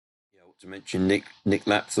To mention Nick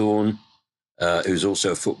Lapthorne, who's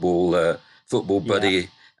also a football buddy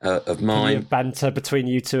of mine. Banter between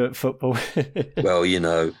you two at football. Well,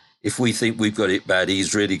 if we think we've got it bad,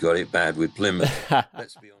 he's really got it bad with Plymouth.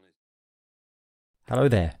 Let's be honest. Hello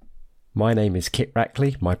there. My name is Kit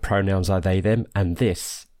Rackley. My pronouns are they, them, and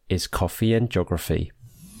this is Coffee and Geography.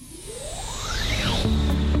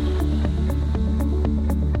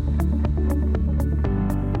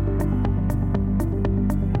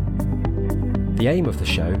 The aim of the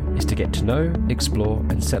show is to get to know, explore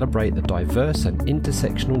and celebrate the diverse and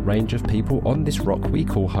intersectional range of people on this rock we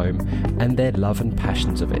call home and their love and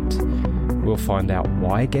passions of it. We'll find out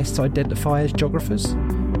why guests identify as geographers,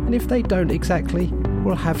 and if they don't exactly,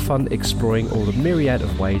 we'll have fun exploring all the myriad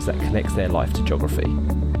of ways that connects their life to geography.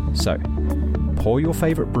 So, pour your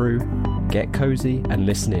favourite brew, get cosy and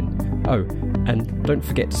listen in. Oh, and don't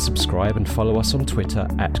forget to subscribe and follow us on Twitter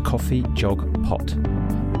at CoffeeJogPot.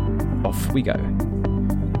 Off we go.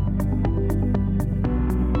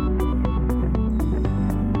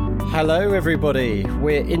 Hello everybody,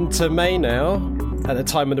 we're into May now at the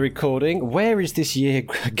time of the recording. Where is this year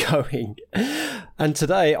going? And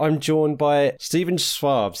today I'm joined by Stephen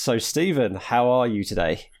Schwab. So Stephen, how are you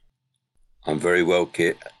today? I'm very well,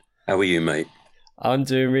 Kit. How are you, mate? I'm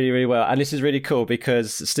doing really, really well. And this is really cool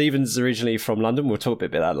because Stephen's originally from London. We'll talk a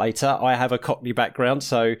bit about that later. I have a Cockney background,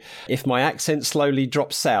 so if my accent slowly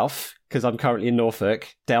drops south, because I'm currently in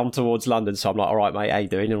Norfolk, down towards London, so I'm like, all right, mate, how you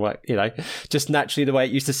doing? And just naturally the way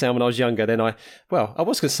it used to sound when I was younger, then I was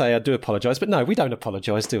going to say I do apologise, but no, we don't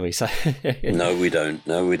apologise, do we? So No, we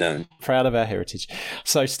don't. Proud of our heritage.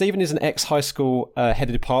 So Stephen is an ex-high school head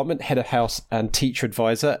of department, head of house and teacher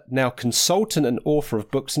advisor, now consultant and author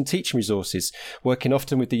of books and teaching resources, working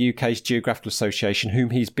often with the UK's Geographical Association, whom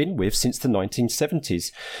he's been with since the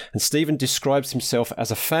 1970s. And Stephen describes himself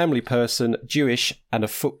as a family person, Jewish, and a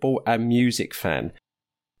football and music fan.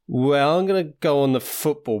 Well, I'm going to go on the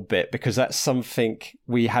football bit because that's something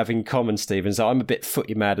we have in common, Stephen. So I'm a bit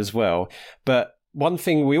footy mad as well. But one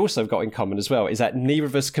thing we also have got in common as well is that neither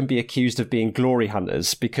of us can be accused of being glory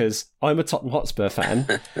hunters because I'm a Tottenham Hotspur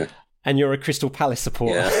fan and you're a Crystal Palace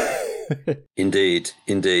supporter. Yeah. Indeed.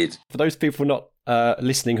 For those people not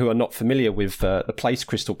listening who are not familiar with the place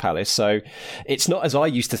Crystal Palace, so it's not as I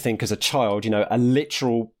used to think as a child, a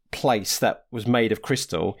literal place that was made of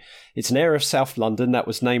crystal. It's an area of South London that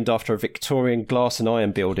was named after a Victorian glass and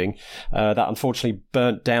iron building that unfortunately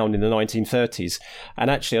burnt down in the 1930s.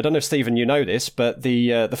 And actually, I don't know if Stephen, you know this, but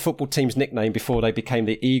the football team's nickname before they became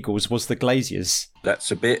the Eagles was the Glaziers.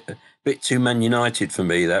 That's a bit too Man United for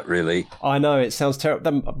me, that really. I know, it sounds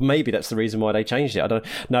terrible. Maybe that's the reason why they changed it. I don't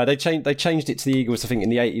know. No, they changed it to the Eagles, I think, in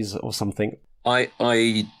the 80s or something.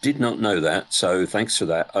 I did not know that, so thanks for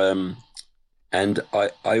that. And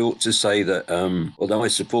I ought to say that although I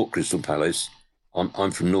support Crystal Palace,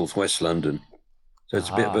 I'm from northwest London, so it's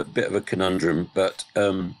a bit of a conundrum. But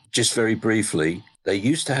just very briefly, they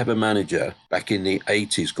used to have a manager back in the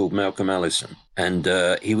 80s called Malcolm Allison, and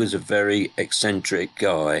he was a very eccentric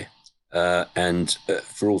guy, and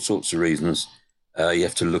for all sorts of reasons, you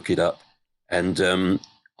have to look it up. And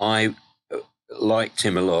I liked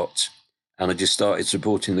him a lot, and I just started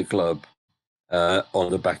supporting the club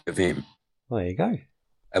on the back of him. There you go.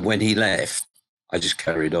 And when he left, I just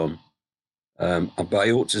carried on. But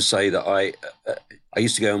I ought to say that I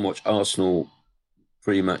used to go and watch Arsenal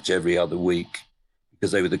pretty much every other week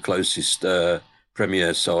because they were the closest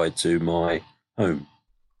Premier side to my home.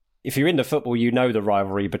 If you're into football, you know the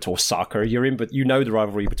rivalry between soccer. You know the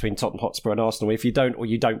rivalry between Tottenham Hotspur and Arsenal. If you don't, or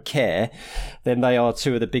you don't care, then they are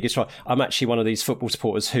two of the biggest. I'm actually one of these football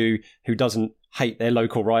supporters who doesn't hate their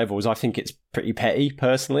local rivals. I think it's pretty petty,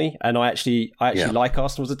 personally, and I actually like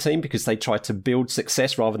Arsenal as a team because they try to build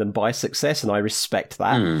success rather than buy success, and I respect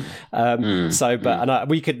that. And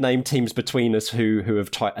we could name teams between us who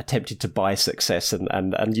have attempted to buy success,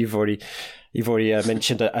 and you've already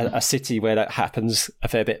mentioned a city where that happens a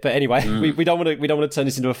fair bit. But anyway, we don't want to turn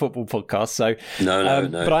this into a football podcast. So no.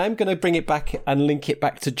 But I am going to bring it back and link it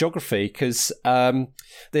back to geography because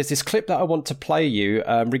there's this clip that I want to play you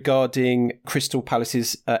regarding Crystal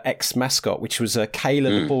Palace's ex-mascot, which was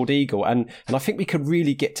Kayla the bald eagle, and I think we could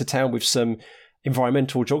really get to town with some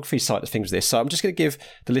environmental geography side of things with this. So I'm just going to give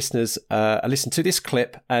the listeners a listen to this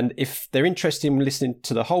clip, and if they're interested in listening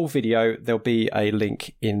to the whole video, there'll be a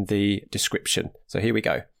link in the description. So here we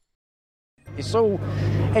go. It's all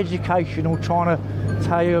educational, trying to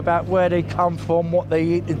tell you about where they come from, what they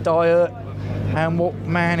eat, the diet, and what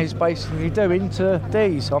man is basically doing to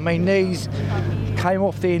these. I mean, these came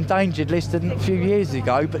off the endangered list a few years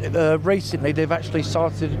ago, but recently they've actually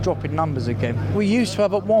started to drop in numbers again. We used to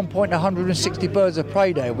have at one point 160 birds of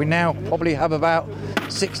prey there. We now probably have about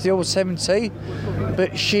 60 or 70,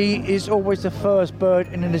 but she is always the first bird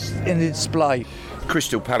in the display.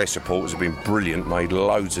 Crystal Palace supporters have been brilliant, made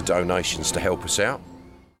loads of donations to help us out.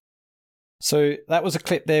 So that was a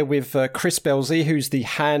clip there with Chris Belzy, who's the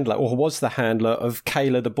handler, or was the handler of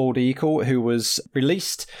Kayla the bald eagle, who was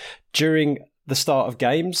released during the start of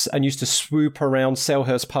games and used to swoop around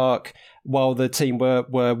Selhurst Park while the team were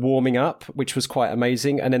warming up, which was quite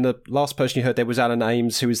amazing. And then the last person you heard there was Alan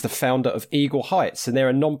Ames, who is the founder of Eagle Heights, and they're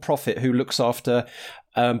a non-profit who looks after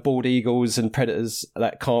bald eagles and predators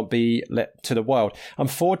that can't be let to the wild.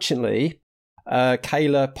 Unfortunately,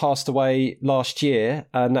 Kayla passed away last year,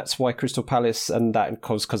 and that's why Crystal Palace, and that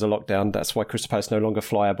because of lockdown, that's why Crystal Palace no longer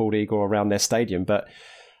fly a bald eagle around their stadium. But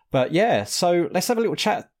yeah, so let's have a little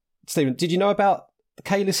chat. Stephen, did you know about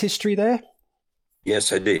Kayla's history there?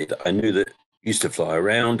 Yes, I did. I knew that it used to fly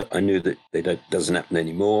around. I knew that it doesn't happen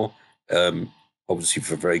anymore, obviously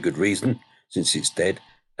for a very good reason, since it's dead.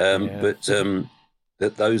 But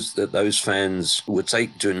that those fans were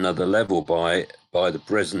taken to another level by the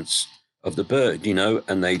presence of the bird,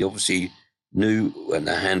 and they obviously knew, and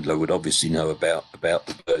the handler would obviously know about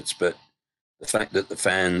the birds, but the fact that the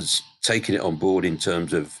fans taking it on board in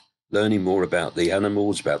terms of learning more about the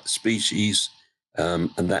animals, about the species, and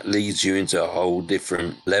that leads you into a whole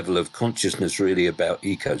different level of consciousness, really, about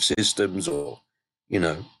ecosystems, or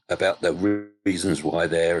about the reasons why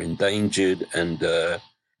they're endangered,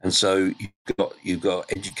 and so you've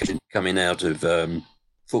got education coming out of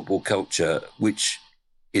football culture, which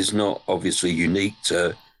is not obviously unique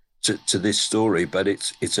to this story, but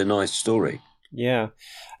it's a nice story. Yeah,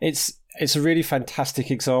 it's a really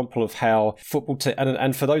fantastic example of how football,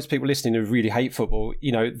 and for those people listening who really hate football,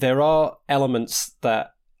 there are elements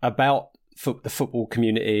that about the football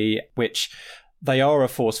community which they are a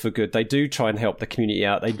force for good. They do try and help the community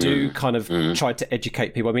out. They do kind of try to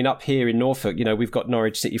educate people. I mean, up here in Norfolk, we've got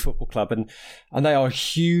Norwich City Football Club, and they are a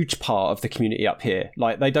huge part of the community up here.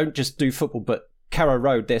 Like, they don't just do football, but Carrow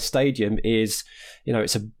Road, their stadium is,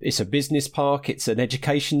 it's a business park, it's an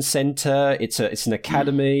education centre, it's an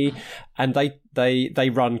academy, and they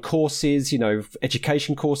run courses,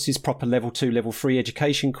 education courses, proper level 2, level 3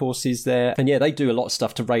 education courses there. And yeah, they do a lot of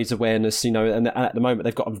stuff to raise awareness, and at the moment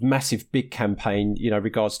they've got a massive big campaign,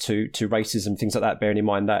 regards to racism, things like that, bearing in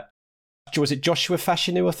mind that, was it Joshua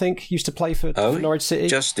Fashanu, I think, used to play for Norwich City?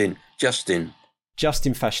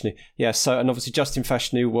 Justin Fashanu. Yeah, and obviously Justin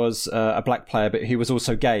Fashanu was a black player, but he was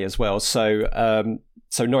also gay as well. So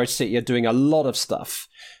Norwich City are doing a lot of stuff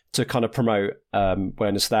to kind of promote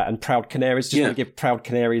awareness of that. And Proud Canaries, want to give Proud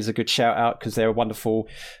Canaries a good shout out, because they're a wonderful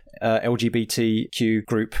LGBTQ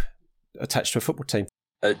group attached to a football team.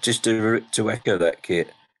 Just to echo that, Kit,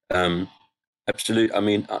 absolutely. I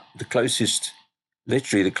mean, the closest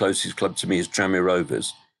club to me is Tranmere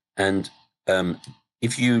Rovers. And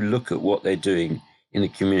if you look at what they're doing in the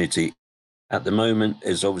community at the moment,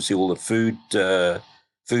 there's obviously all the food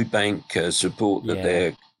bank support that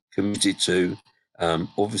they're committed to.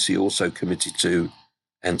 Obviously, also committed to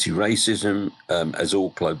anti-racism, as all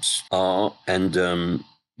clubs are. And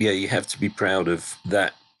you have to be proud of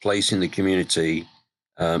that place in the community.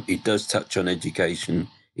 It does touch on education.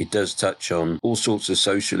 It does touch on all sorts of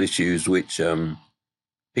social issues, which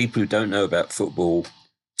people who don't know about football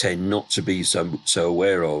tend not to be so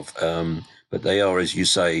aware of, but they are, as you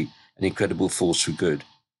say, an incredible force for good.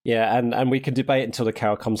 Yeah, and we can debate until the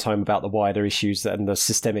cow comes home about the wider issues and the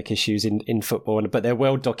systemic issues in football, but they're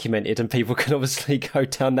well documented, and people can obviously go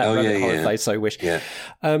down that rabbit hole if they so wish. Yeah.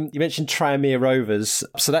 You mentioned Tranmere Rovers,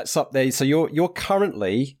 so that's up there. So you're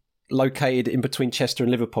currently located in between Chester and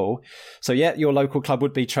Liverpool. So yeah, your local club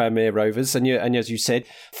would be Tranmere Rovers, and as you said,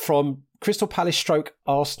 from Crystal Palace /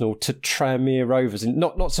 Arsenal to Tranmere Rovers, and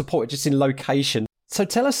not supported, just in location. So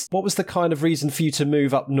tell us, what was the kind of reason for you to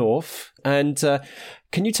move up north? And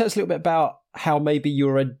can you tell us a little bit about how maybe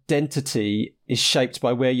your identity is shaped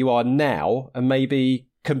by where you are now, and maybe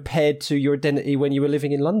compared to your identity when you were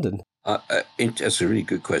living in London? That's a really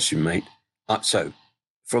good question, mate. So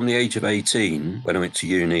from the age of 18, when I went to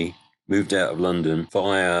uni, moved out of London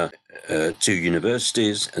via 2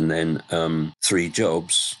 universities and then 3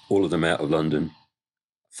 jobs, all of them out of London.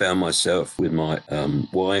 Found myself with my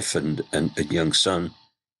wife and a young son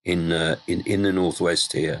in the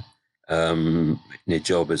northwest here, in a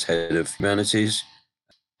job as head of humanities.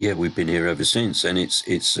 Yeah, we've been here ever since, and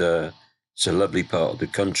it's a lovely part of the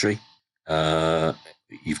country.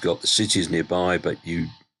 You've got the cities nearby, but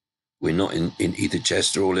we're not in either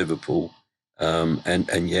Chester or Liverpool.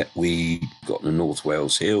 and yet we got the North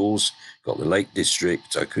Wales Hills, got the Lake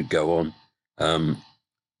District. I could go on.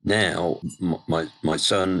 Now my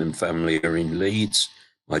son and family are in Leeds.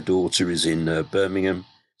 My daughter is in Birmingham.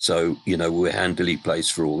 So, we're handily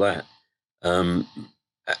placed for all that.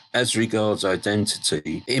 As regards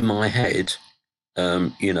identity, in my head,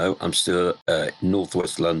 I'm still a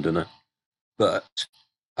Northwest Londoner, but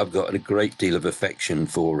I've got a great deal of affection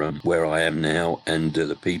for where I am now and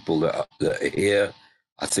the people that are here.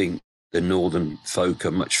 I think the northern folk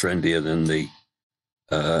are much friendlier than the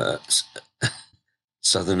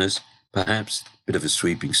southerners, perhaps. Bit of a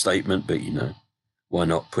sweeping statement, but why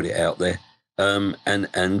not put it out there? And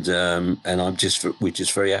we're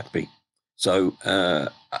just very happy. So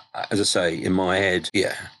as I say, in my head,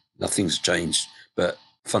 nothing's changed, but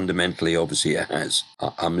fundamentally, obviously, it has.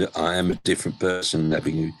 I am a different person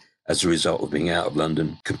as a result of being out of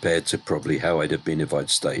London compared to probably how I'd have been if I'd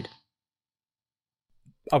stayed.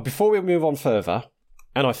 Before we move on further,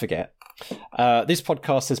 and I forget, this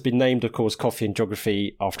podcast has been named, of course, Coffee and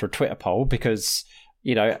Geography after a Twitter poll because,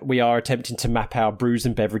 we are attempting to map our brews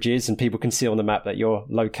and beverages, and people can see on the map that you're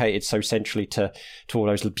located so centrally to all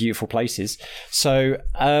those beautiful places. So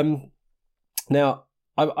now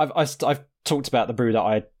I've talked about the brew that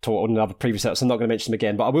I taught on another previous episode. I'm not going to mention them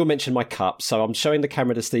again, but I will mention my cup. So I'm showing the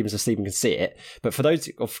camera to Stephen so Stephen can see it. But for those,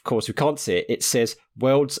 of course, who can't see it, it says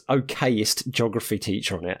world's okayest geography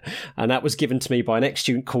teacher on it. And that was given to me by an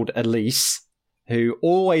ex-student called Elise, who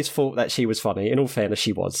always thought that she was funny. In all fairness,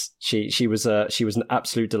 she was. She was an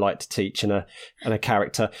absolute delight to teach and a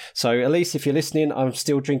character. So, Elise, if you're listening, I'm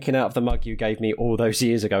still drinking out of the mug you gave me all those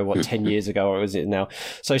years ago. 10 years ago, or is it now?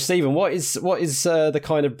 So, Stephen, what is the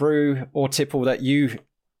kind of brew or tipple that you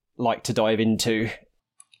like to dive into?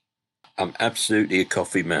 I'm absolutely a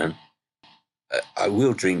coffee man. I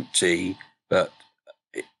will drink tea, but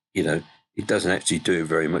it doesn't actually do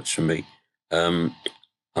very much for me.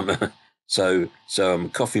 So I'm a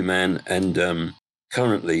coffee man, and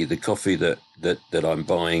currently the coffee that I'm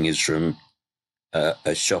buying is from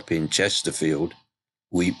a shop in Chesterfield.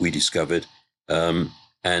 We discovered, and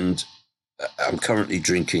I'm currently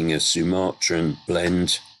drinking a Sumatran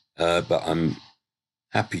blend, but I'm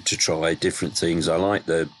happy to try different things. I like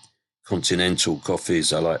the continental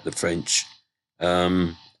coffees. I like the French,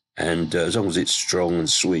 and as long as it's strong and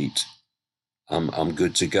sweet, I'm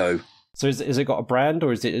good to go. So is it got a brand,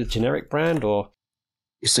 or is it a generic brand, or?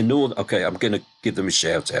 It's the Northern. Okay, I'm going to give them a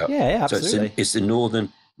shout out. Yeah, absolutely. So it's the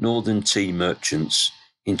Northern Tea Merchants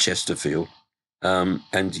in Chesterfield, and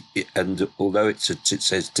although it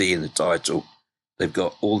says tea in the title, they've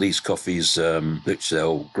got all these coffees which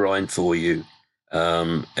they'll grind for you,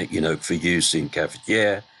 for use in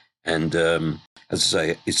cafetiere. And as I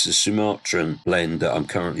say, it's a Sumatran blend that I'm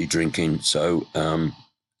currently drinking. So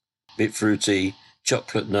bit fruity.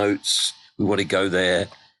 Chocolate notes, we want to go there,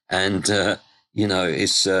 and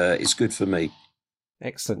it's good for me.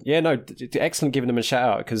 Excellent. Yeah, no, excellent giving them a shout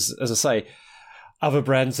out, because as I say, other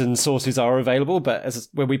brands and sources are available, but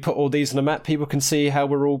when we put all these on the map, people can see how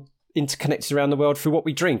we're all interconnected around the world through what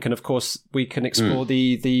we drink, and of course we can explore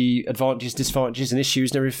the advantages, disadvantages and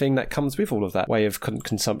issues and everything that comes with all of that way of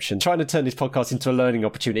consumption. Trying to turn this podcast into a learning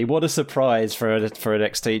opportunity. What a surprise for an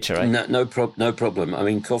ex-teacher, eh? No problem. I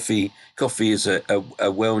mean, coffee is a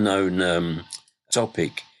well-known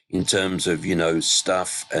topic in terms of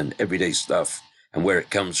stuff and everyday stuff, and where it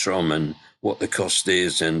comes from and what the cost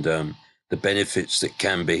is, and the benefits that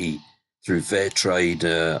can be through fair trade,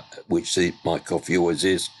 which my coffee always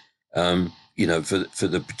is. For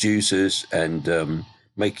the producers, and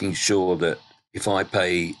making sure that if I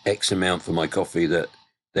pay X amount for my coffee, that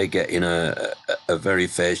they get in a very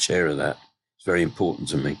fair share of that. It's very important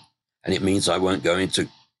to me. And it means I won't go into,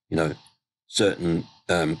 certain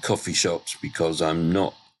coffee shops because I'm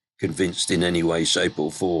not convinced in any way, shape or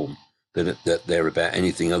form that they're about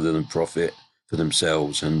anything other than profit for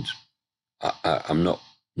themselves. And I'm not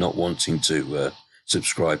wanting to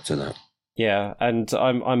subscribe to that. Yeah, and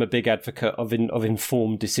I'm a big advocate of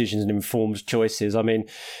informed decisions and informed choices. I mean,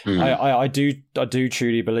 I do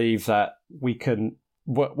truly believe that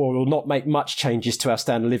we'll not make much changes to our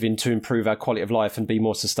standard of living to improve our quality of life and be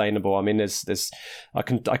more sustainable. I mean, I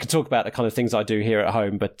can talk about the kind of things I do here at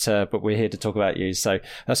home, but we're here to talk about you. So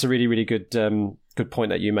that's a really, really good point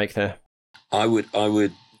that you make there. I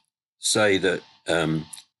would say that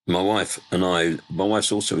my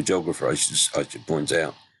wife's also a geographer. I should point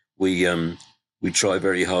out. We try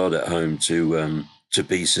very hard at home to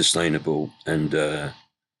be sustainable, and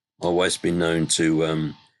my wife's been known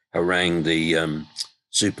to harangue the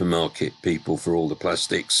supermarket people for all the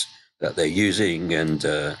plastics that they're using, and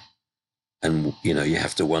you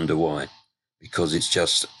have to wonder why. because it's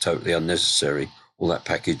just totally unnecessary, all that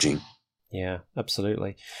packaging. Yeah,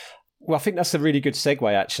 absolutely. Well, I think that's a really good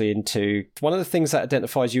segue actually into one of the things that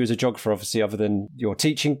identifies you as a geographer, obviously, other than your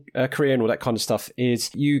teaching career and all that kind of stuff, is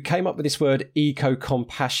you came up with this word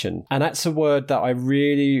eco-compassion. And that's a word that I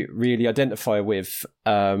really, really identify with,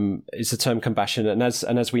 is the term compassion. And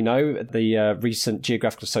as we know, the recent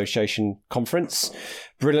Geographical Association conference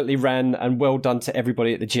brilliantly ran, and well done to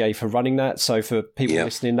everybody at the GA for running that. So for people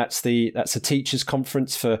listening, that's a teachers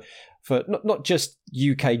conference for not just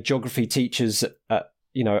UK geography teachers at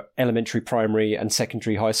elementary, primary and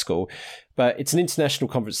secondary high school, but it's an international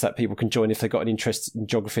conference that people can join if they've got an interest in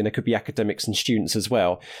geography, and there could be academics and students as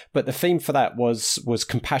well. But the theme for that was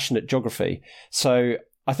compassionate geography. So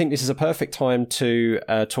I think this is a perfect time to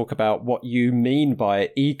talk about what you mean by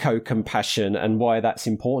eco-compassion and why that's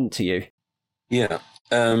important to you. Yeah,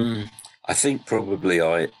 I think probably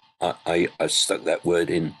I stuck that word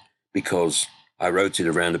in because I wrote it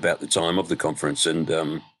around about the time of the conference,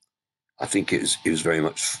 and I think it was very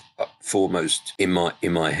much foremost in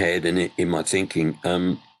my head and in my thinking.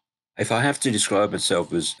 If I have to describe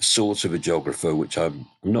myself as sort of a geographer, which I'm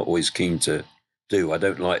not always keen to do, I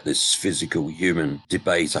don't like this physical human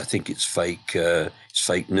debate. I think it's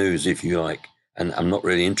fake news, if you like, and I'm not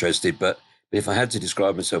really interested. But if I had to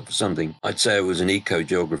describe myself as something, I'd say I was an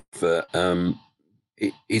eco-geographer.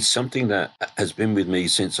 It's something that has been with me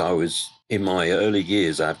since I was in my early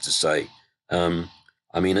years, I have to say.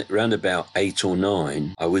 I mean, around about 8 or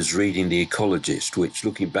 9, I was reading The Ecologist, which,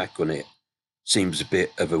 looking back on it, seems a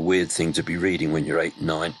bit of a weird thing to be reading when you're 8 and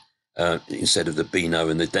 9, instead of the Beano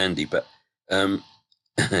and the Dandy. But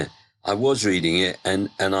I was reading it, and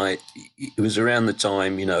it was around the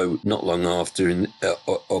time, not long after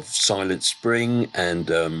of Silent Spring, and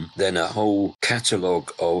then a whole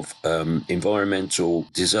catalogue of environmental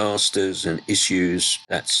disasters and issues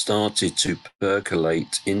that started to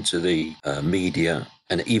percolate into the media.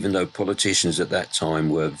 And even though politicians at that time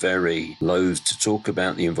were very loath to talk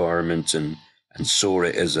about the environment and saw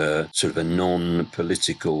it as a sort of a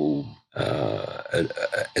non-political,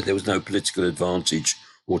 there was no political advantage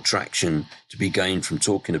or traction to be gained from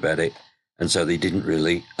talking about it, and so they didn't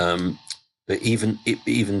really. But even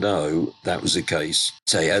though that was the case,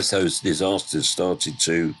 say as those disasters started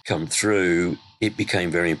to come through, it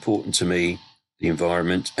became very important to me, the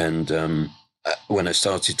environment, and when I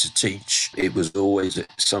started to teach, it was always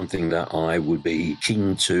something that I would be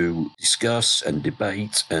keen to discuss and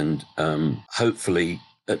debate, and hopefully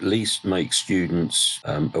at least make students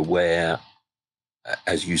aware,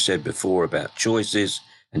 as you said before, about choices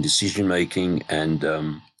and decision making,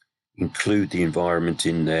 and include the environment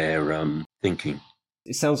in their thinking.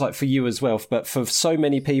 It sounds like for you as well, but for so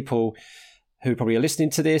many people who probably are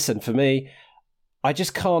listening to this, and for me, I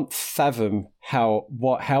just can't fathom how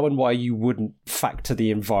and why you wouldn't factor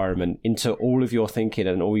the environment into all of your thinking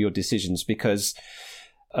and all your decisions, because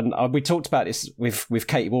and we talked about this with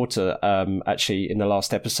Katie Water actually in the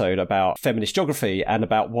last episode about feminist geography and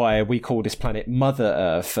about why we call this planet Mother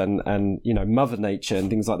Earth and Mother Nature and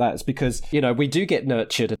things like that. It's because we do get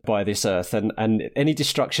nurtured by this Earth, and any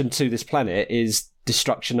destruction to this planet is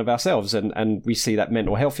destruction of ourselves, and we see that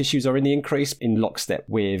mental health issues are in the increase in lockstep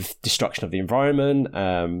with destruction of the environment,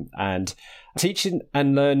 and teaching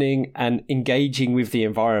and learning and engaging with the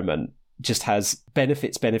environment just has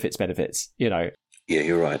benefits. Yeah,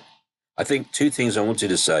 you're right. I think two things I wanted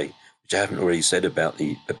to say, which I haven't already said about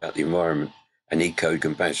the environment and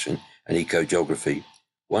eco-compassion and eco-geography.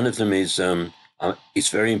 One of them is it's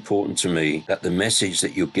very important to me that the message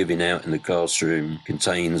that you're giving out in the classroom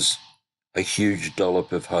contains a huge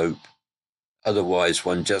dollop of hope. Otherwise,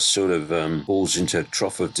 one just sort of falls into a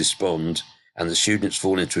trough of despond, and the students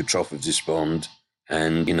fall into a trough of despond,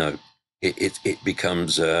 and, it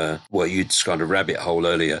becomes, you described a rabbit hole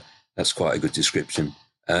earlier. That's quite a good description.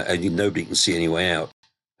 And nobody can see any way out.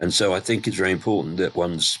 And so I think it's very important that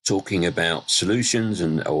one's talking about solutions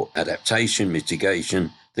or adaptation,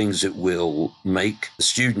 mitigation, things that will make the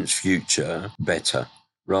student's future better,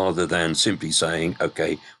 rather than simply saying,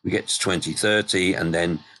 okay, we get to 2030 and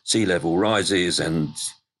then sea level rises and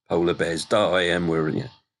polar bears die, and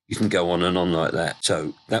you can go on and on like that.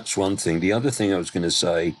 So that's one thing. The other thing I was going to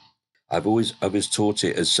say, I've always taught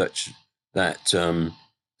it as such that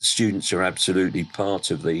students are absolutely part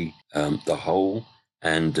of the whole,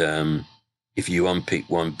 and if you unpick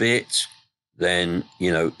one bit, then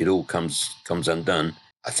it all comes undone.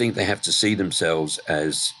 I think they have to see themselves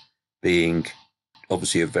as being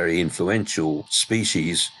obviously a very influential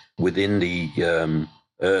species within the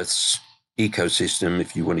Earth's ecosystem,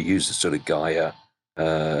 if you want to use the sort of Gaia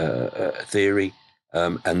theory,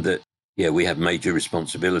 and that we have major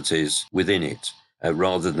responsibilities within it,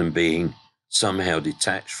 rather than being somehow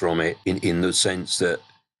detached from it in the sense that,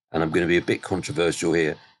 and I'm going to be a bit controversial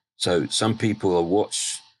here. So some people will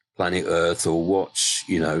watch Planet Earth or watch,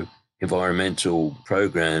 environmental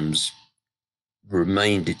programs,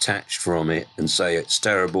 remain detached from it and say it's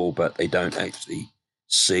terrible, but they don't actually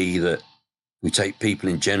see that we take people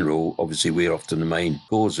in general. Obviously, we're often the main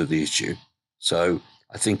cause of the issue. So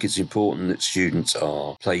I think it's important that students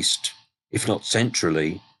are placed, if not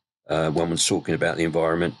centrally, when we're talking about the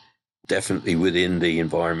environment, definitely within the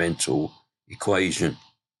environmental equation.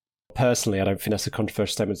 Personally, I don't think that's a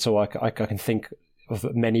controversial statement at all. I can think of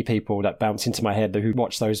many people that bounce into my head who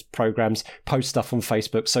watch those programs, post stuff on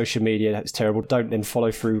Facebook, social media. That's terrible. Don't then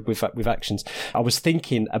follow through with actions. I was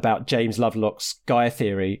thinking about James Lovelock's Gaia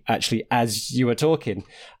theory actually as you were talking,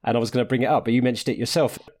 and I was going to bring it up, but you mentioned it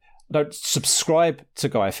yourself. I don't subscribe to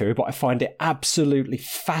Gaia theory, but I find it absolutely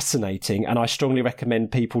fascinating, and I strongly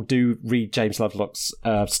recommend people do read James Lovelock's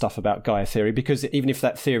stuff about Gaia theory, because even if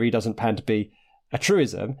that theory doesn't pan to be a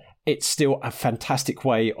truism, it's still a fantastic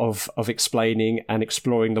way of explaining and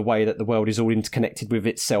exploring the way that the world is all interconnected with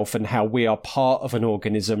itself and how we are part of an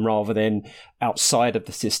organism rather than outside of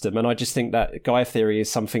the system. And I just think that Gaia theory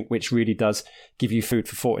is something which really does give you food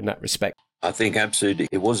for thought in that respect. I think absolutely.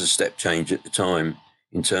 It was a step change at the time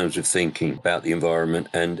in terms of thinking about the environment.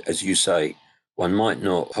 And as you say, one might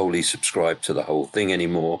not wholly subscribe to the whole thing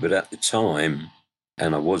anymore, but at the time,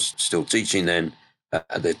 and I was still teaching then,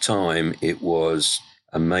 at the time, it was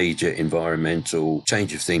a major environmental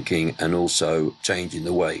change of thinking and also change in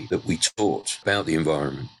the way that we taught about the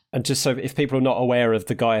environment. And just so if people are not aware of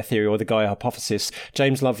the Gaia theory or the Gaia hypothesis,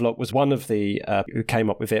 James Lovelock was one of the who came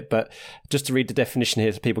up with it. But just to read the definition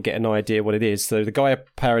here so people get an idea what it is. So the Gaia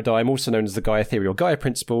paradigm, also known as the Gaia theory or Gaia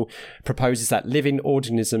principle, proposes that living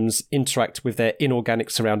organisms interact with their inorganic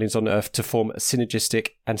surroundings on Earth to form a synergistic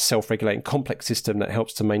and self-regulating complex system that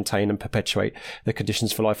helps to maintain and perpetuate the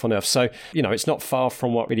conditions for life on Earth. So, it's not far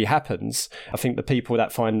from what really happens. I think the people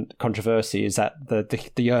that find controversy is that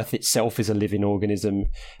the Earth itself is a living organism,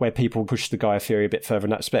 where people push the Gaia theory a bit further in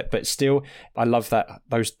that respect. But still, I love that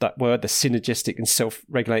word, the synergistic and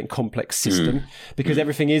self-regulating complex system, because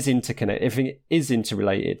everything is interconnected, everything is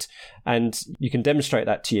interrelated. And you can demonstrate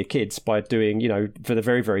that to your kids by doing, for the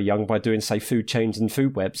very, very young, by doing, say, food chains and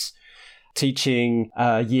food webs. Teaching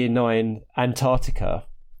year 9 Antarctica,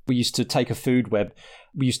 we used to take a food web,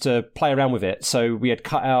 we used to play around with it. So we had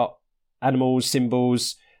cut out animals,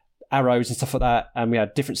 symbols, arrows and stuff like that, and we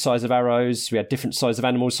had different size of arrows, we had different size of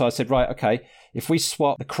animals. So I said, right, okay, if we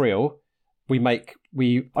swap the krill, we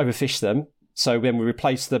overfish them. So when we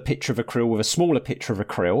replace the picture of a krill with a smaller picture of a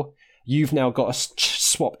krill, you've now got to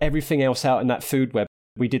swap everything else out in that food web.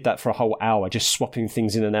 We did that for a whole hour, just swapping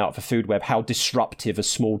things in and out of a food web, how disruptive a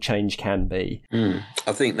small change can be.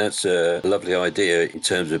 I think that's a lovely idea in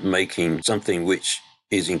terms of making something which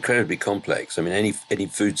is incredibly complex. I mean, any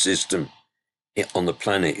food system on the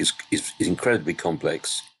planet is incredibly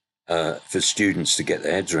complex for students to get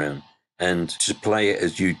their heads around. And to play it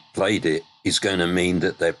as you played it is going to mean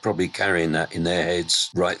that they're probably carrying that in their heads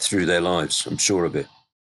right through their lives. I'm sure of it.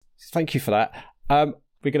 Thank you for that.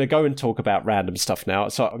 We're going to go and talk about random stuff now.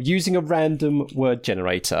 So I'm using a random word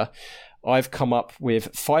generator. I've come up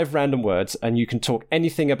with 5 random words and you can talk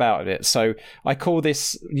anything about it. So I call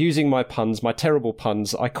this, using my puns, my terrible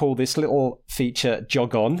puns, I call this little feature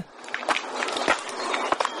Jog On.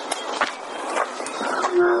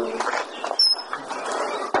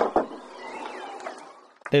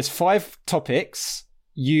 There's 5 topics.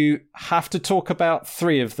 You have to talk about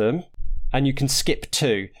 3 of them and you can skip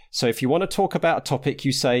 2. So if you want to talk about a topic,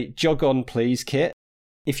 you say, jog on, please, Kit.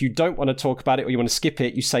 If you don't want to talk about it or you want to skip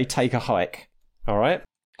it, you say, take a hike. All right?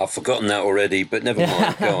 I've forgotten that already, but never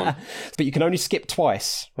mind. Go on. But you can only skip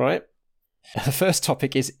twice, right? The first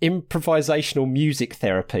topic is improvisational music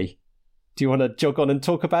therapy. Do you want to jog on and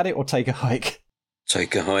talk about it or take a hike?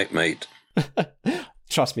 Take a hike, mate.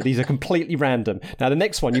 Trust me, these are completely random. Now, the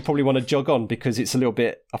next one, you probably want to jog on because it's a little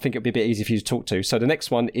bit, I think it'll be a bit easy for you to talk to. So the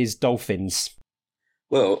next one is dolphins.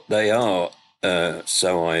 Well, they are,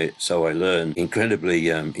 so I learn, incredibly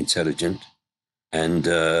intelligent. And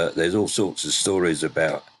there's all sorts of stories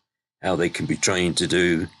about how they can be trained to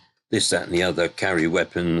do this, that, and the other, carry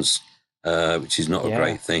weapons, which is not a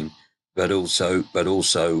great thing, but also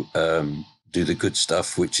do the good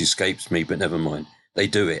stuff, which escapes me, but never mind. They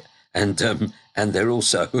do it. And they're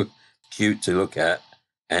also cute to look at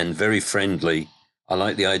and very friendly. I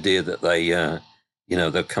like the idea that they,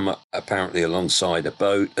 they'll come up apparently alongside a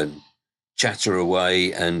boat and chatter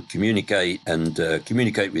away and communicate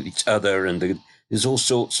with each other. And there's all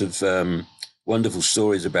sorts of wonderful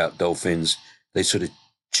stories about dolphins. They sort of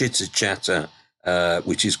chitter-chatter,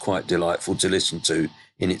 which is quite delightful to listen to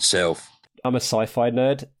in itself. I'm a sci-fi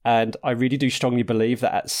nerd, and I really do strongly believe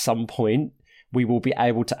that at some point we will be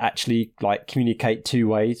able to actually communicate two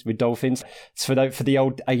ways with dolphins. It's for the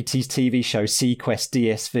old 80s TV show Sequest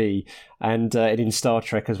DSV, and in Star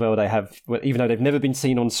Trek as well, they have, even though they've never been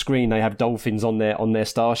seen on screen, they have dolphins on their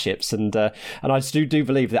starships, and I do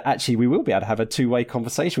believe that actually we will be able to have a two-way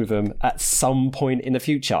conversation with them at some point in the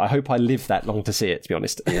future. I hope I live that long to see it, to be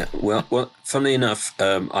honest. Yeah, well, funnily enough,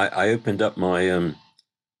 I opened up my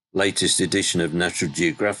latest edition of Natural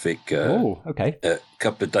Geographic a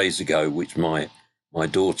couple of days ago, which my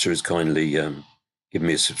daughter has kindly given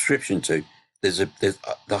me a subscription to. There's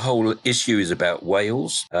the whole issue is about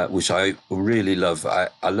whales, which I really love.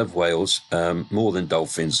 I love whales more than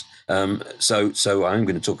dolphins. So I'm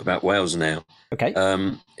going to talk about whales now. Okay.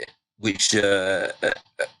 Which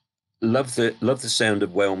love the sound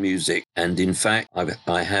of whale music, and in fact,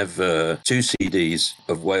 I have 2 CDs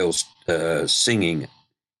of whales singing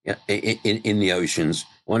in the oceans.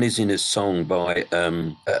 One is in a song by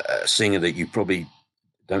a singer that you probably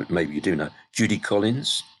maybe you do know, Judy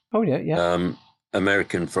Collins. Oh yeah.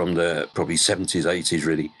 American from the probably 70s, 80s,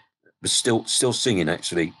 really, but still singing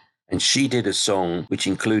actually. And she did a song which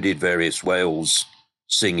included various whales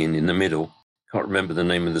singing in the middle. Can't remember the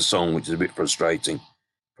name of the song, which is a bit frustrating.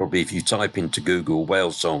 Probably if you type into Google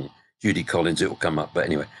whale song Judy Collins, it will come up. But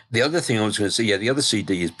anyway, the other thing I was going to say, the other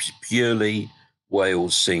CD is purely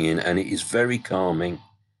whales singing, and it is very calming,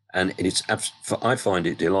 and I find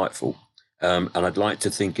it delightful. And I'd like to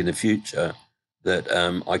think in the future that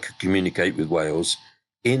I could communicate with whales.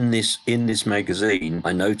 In this magazine,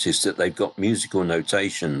 I noticed that they've got musical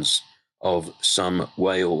notations of some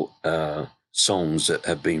whale songs that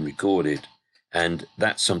have been recorded, and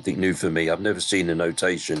that's something new for me. I've never seen a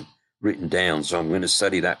notation written down, so I'm going to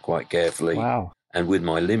study that quite carefully. Wow! And with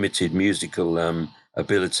my limited musical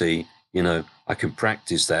ability, I can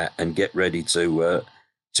practice that and get ready to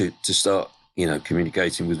start,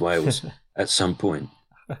 communicating with whales at some point.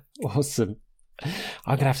 Awesome.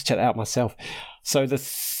 I'm going to have to check that out myself. So the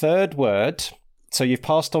third word, so you've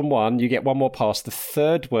passed on one, you get one more pass. The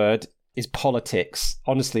third word is politics.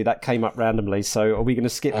 Honestly, that came up randomly. So are we going to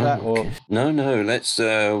skip that? Okay. Or No, let's,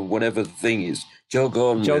 whatever the thing is, jog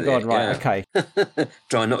on. Right, okay.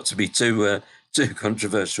 Try not to be too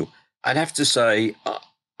controversial. I'd have to say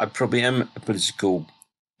I probably am a political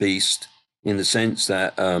beast in the sense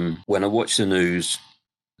that when I watch the news,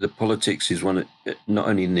 the politics is one, not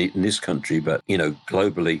only in this country, but,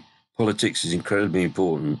 globally, politics is incredibly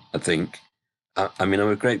important, I think. I'm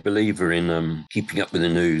a great believer in keeping up with the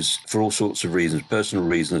news for all sorts of reasons, personal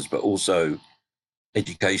reasons, but also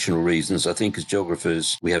educational reasons. I think as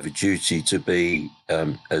geographers, we have a duty to be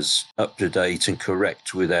as up-to-date and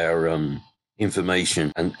correct with our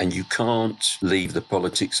information, and you can't leave the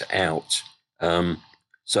politics out.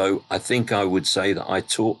 So I think I would say that I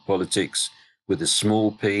taught politics with a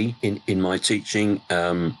small p in my teaching,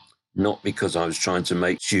 not because I was trying to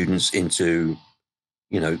make students into,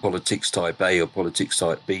 politics type A or politics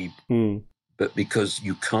type B, but because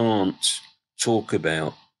you can't talk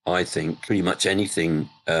about, I think, pretty much anything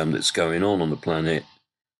that's going on the planet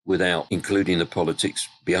without including the politics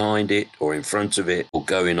behind it or in front of it or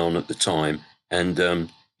going on at the time. And,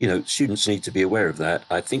 students need to be aware of that.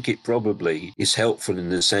 I think it probably is helpful in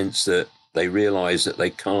the sense that they realise that they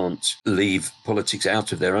can't leave politics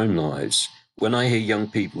out of their own lives. When I hear young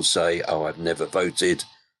people say, "Oh, I've never voted,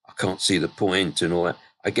 I can't see the point," and all that,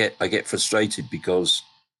 I get frustrated because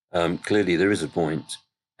clearly there is a point,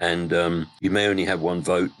 and you may only have one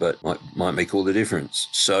vote, but might make all the difference.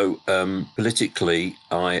 So politically,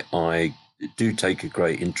 I do take a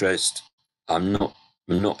great interest. I'm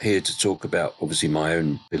not here to talk about obviously my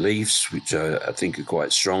own beliefs, which I think are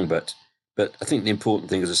quite strong, but I think the important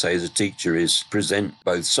thing, as I say, as a teacher, is present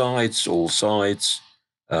both sides, all sides,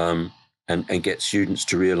 and get students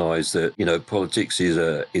to realise that politics is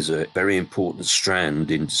a very important strand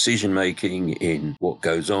in decision making, in what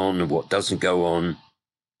goes on and what doesn't go on.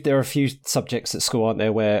 There are a few subjects at school, aren't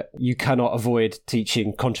there, where you cannot avoid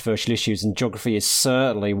teaching controversial issues, and geography is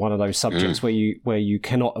certainly one of those subjects where you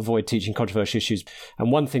cannot avoid teaching controversial issues.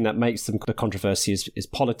 And one thing that makes them the controversy is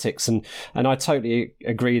politics, and I totally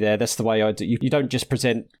agree there. That's the way I do. You don't just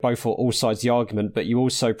present both or all sides of the argument, but you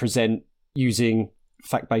also present using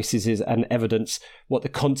fact bases and evidence what the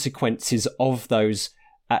consequences of those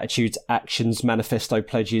attitudes, actions, manifesto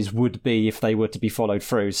pledges would be if they were to be followed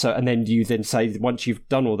through. So, and then you then say, once you've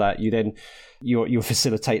done all that, you'll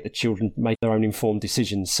facilitate the children make their own informed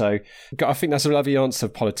decisions. So I think that's a lovely answer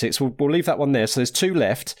of politics. We'll leave that one there. So there's 2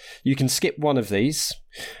 left. You can skip one of these.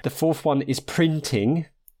 The 4th one is printing.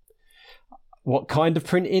 What kind of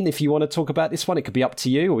printing? If you want to talk about this one, it could be up to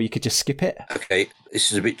you, or you could just skip it. Okay,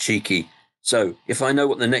 this is a bit cheeky. So if I know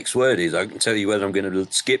what the next word is, I can tell you whether I'm going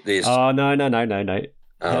to skip this. Oh, no.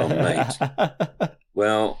 Oh, mate.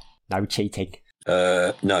 Well... No cheating.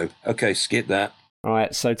 No. Okay, skip that. All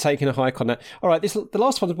right, so taking a hike on that. All right, the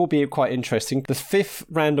last one will be quite interesting. The 5th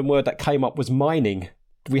random word that came up was mining.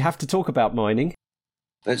 Do we have to talk about mining?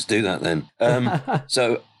 Let's do that then.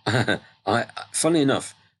 So, funny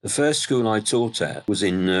enough, the first school I taught at was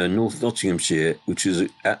in North Nottinghamshire, which was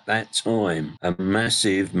at that time a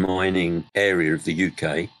massive mining area of the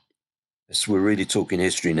UK. So we're really talking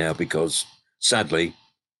history now because, sadly,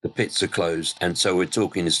 the pits are closed, and so we're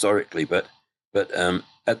talking historically. But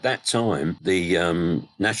at that time, the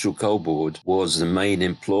National Coal Board was the main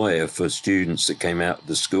employer for students that came out of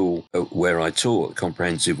the school where I taught,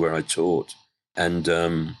 comprehensive where I taught, and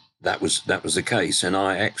that was the case. And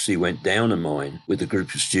I actually went down a mine with a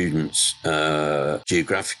group of students,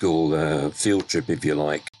 geographical field trip, if you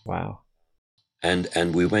like. Wow!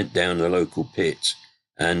 And we went down the local pit.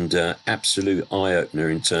 And absolute eye-opener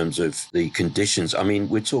in terms of the conditions. I mean,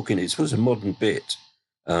 we're talking, it was a modern pit,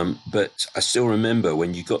 but I still remember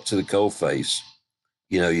when you got to the coalface,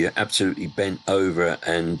 you're absolutely bent over,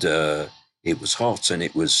 and it was hot and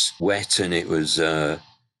it was wet, and it was, I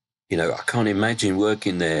can't imagine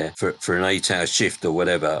working there for an 8-hour shift or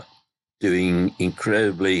whatever, doing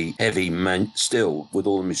incredibly heavy, still with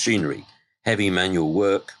all the machinery, heavy manual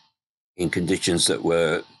work in conditions that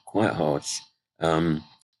were quite harsh.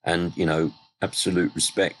 And absolute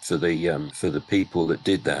respect for the people that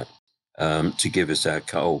did that to give us our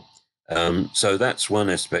coal. So that's one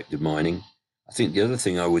aspect of mining. I think the other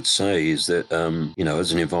thing I would say is that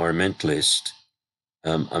as an environmentalist,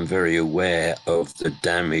 I'm very aware of the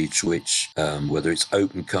damage which whether it's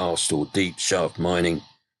open cast or deep shaft mining,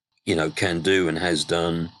 can do and has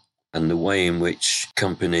done, and the way in which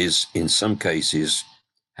companies, in some cases,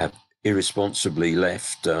 have irresponsibly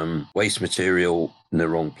left waste material in the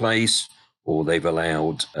wrong place, or they've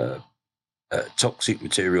allowed toxic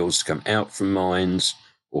materials to come out from mines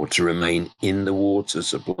or to remain in the water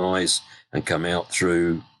supplies and come out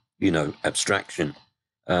through, abstraction.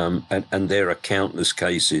 And there are countless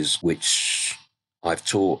cases which I've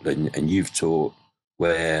taught and you've taught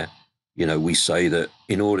where, we say that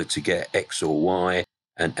in order to get X or Y,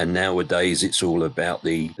 and nowadays it's all about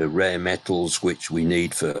the rare metals which we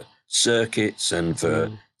need for circuits and for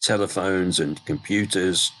telephones and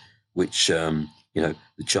computers, which the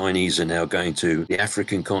Chinese are now going to the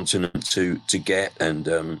African continent to get, and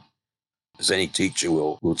as any teacher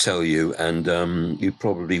will tell you, and you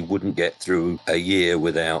probably wouldn't get through a year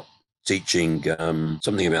without teaching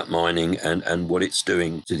something about mining and what it's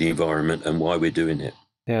doing to the environment and why we're doing it.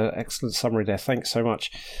 Yeah, excellent summary there. Thanks so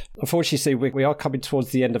much. Unfortunately, Steve, we are coming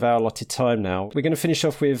towards the end of our allotted time now. We're going to finish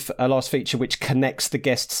off with a last feature which connects the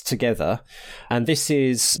guests together. And this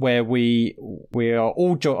is where we are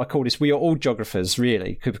all, I call this, we are all geographers,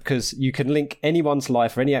 really, because you can link anyone's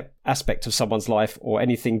life or any aspect of someone's life or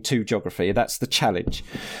anything to geography. That's the challenge.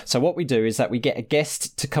 So what we do is that we get a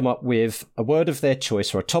guest to come up with a word of their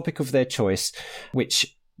choice or a topic of their choice,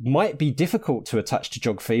 which might be difficult to attach to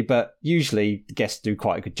geography, but usually the guests do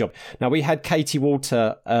quite a good job. Now, we had Katie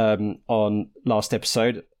Walter on last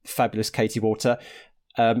episode, fabulous Katie Walter,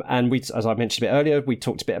 and we, as I mentioned a bit earlier, we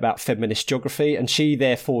talked a bit about feminist geography, and she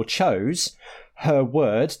therefore chose her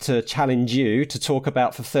word to challenge you to talk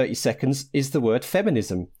about for 30 seconds is the word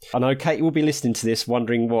feminism. I know Katie will be listening to this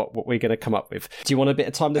wondering what we're going to come up with. Do you want a bit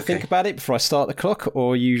of time to think about it before I start the clock,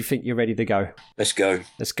 or you think you're ready to go? Let's go.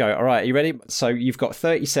 Let's go. All right, are you ready? So you've got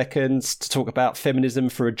 30 seconds to talk about feminism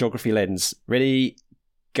through a geography lens. Ready?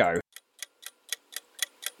 Go.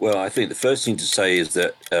 Well, I think the first thing to say is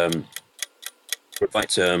that for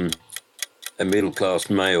a middle-class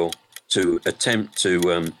male to attempt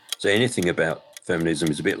to say anything about feminism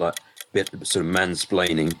is a bit sort of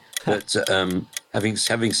mansplaining. But having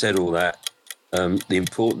said all that, the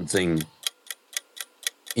important thing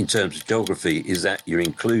in terms of geography is that you're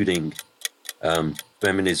including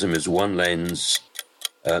feminism as one lens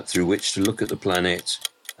through which to look at the planet,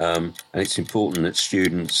 and it's important that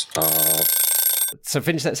students are... So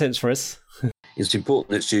finish that sentence for us. It's important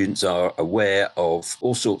that students are aware of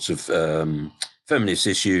all sorts of feminist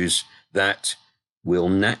issues that will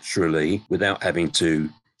naturally, without having to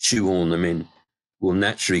shoehorn them in, will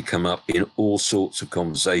naturally come up in all sorts of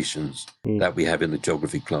conversations that we have in the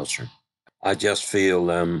geography classroom. I just feel,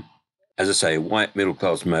 as I say, a white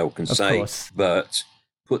middle-class male can say, but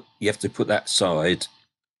you have to put that aside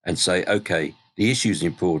and say, okay, the issue is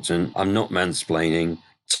important. I'm not mansplaining,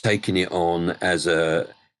 taking it on as a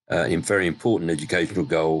very important educational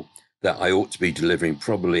goal that I ought to be delivering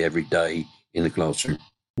probably every day in the classroom.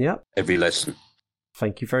 Yeah. Every lesson.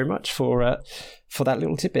 Thank you very much for that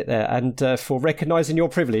little tidbit there, and for recognising your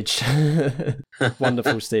privilege.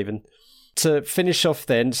 Wonderful, Stephen. To finish off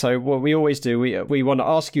then, so what we always do, we want to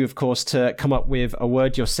ask you, of course, to come up with a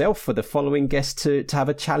word yourself for the following guest to have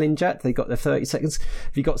a challenge at. They got their 30 seconds.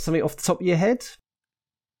 Have you got something off the top of your head?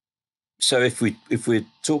 So if we're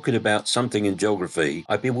talking about something in geography,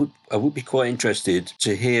 I would be quite interested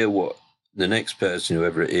to hear what the next person,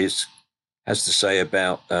 whoever it is, has to say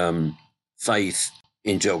about faith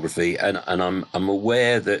in geography, and I'm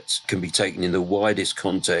aware that can be taken in the widest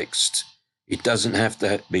context. It doesn't have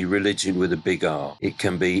to be religion with a big R. It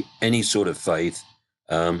can be any sort of faith.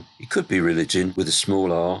 It could be religion with a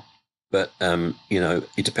small r, but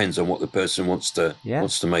it depends on what the person wants to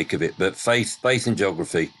make of it. But faith in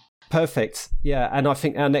geography. Perfect. Yeah, and I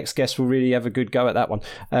think our next guest will really have a good go at that one.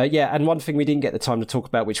 And one thing we didn't get the time to talk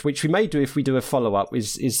about, which we may do if we do a follow-up,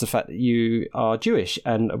 is the fact that you are Jewish,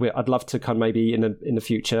 and I'd love to kind of maybe in the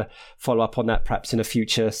future follow up on that, perhaps in a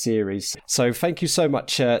future series. So thank you so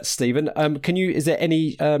much, Stephen. Is there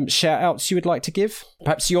any shout-outs you would like to give?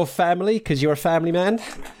 Perhaps your family, because you're a family man?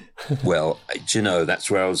 Well, that's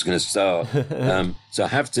where I was going to start. So I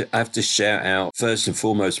have to shout out, first and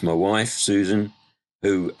foremost, my wife, Susan,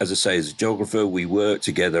 who, as I say, is a geographer. We work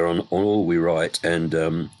together on all we write,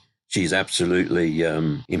 and she's absolutely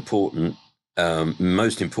important,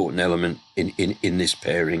 most important element in this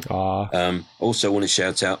pairing. Also want to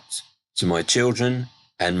shout out to my children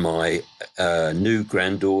and my new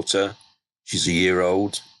granddaughter. She's a year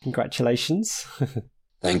old. Congratulations.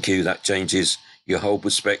 Thank you. That changes your whole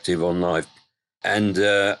perspective on life. And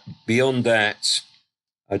beyond that,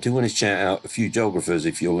 I do want to shout out a few geographers,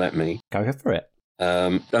 if you'll let me. Go for it.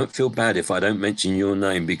 Don't feel bad if I don't mention your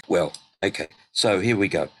name. Okay, so here we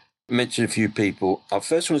go. Mention a few people. I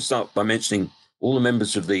first want to start by mentioning all the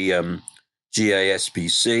members of the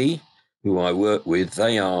GASPC who I work with.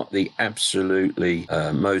 They are the absolutely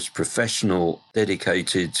most professional,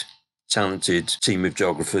 dedicated, talented team of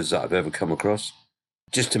geographers that I've ever come across.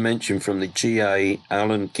 Just to mention from the GA,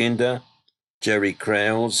 Alan Kinder, Jerry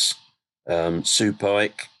Krause, Sue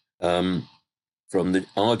Pike, from the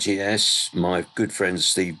RGS, my good friend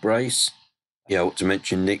Steve Brace. I ought to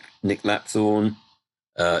mention Nick Lapthorne,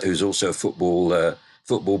 who's also a football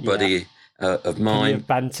buddy of mine.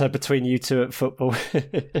 Banter between you two at football.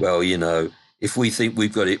 Well, if we think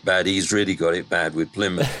we've got it bad, he's really got it bad with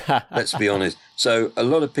Plymouth. Let's be honest. So a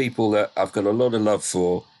lot of people that I've got a lot of love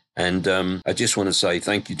for, and I just want to say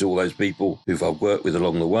thank you to all those people who I've worked with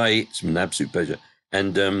along the way. It's been an absolute pleasure.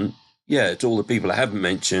 And to all the people I haven't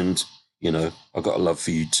mentioned, I've got a love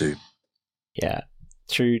for you too. Yeah.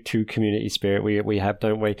 True community spirit we have,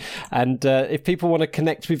 don't we? And if people want to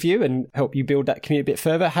connect with you and help you build that community a bit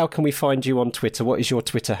further, how can we find you on Twitter? What is your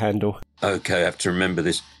Twitter handle? Okay, I have to remember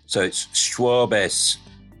this. So it's Schwab SCHWABS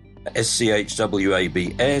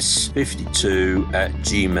 52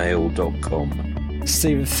 @gmail.com.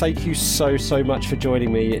 Stephen, thank you so much for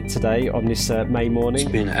joining me today on this May morning.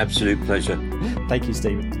 It's been an absolute pleasure. Thank you,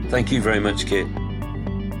 Stephen. Thank you very much, Kit.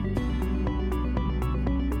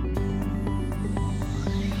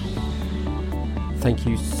 Thank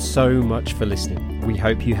you so much for listening. We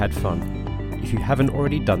hope you had fun. If you haven't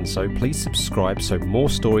already done so, please subscribe so more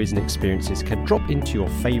stories and experiences can drop into your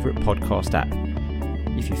favourite podcast app.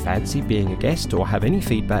 If you fancy being a guest or have any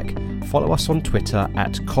feedback, follow us on Twitter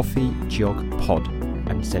 @CoffeeGeogPod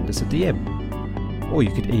and send us a DM. Or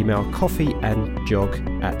you could email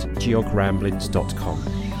coffeeandgeog@geogramblings.com.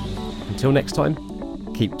 Until next time,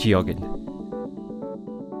 keep geogging.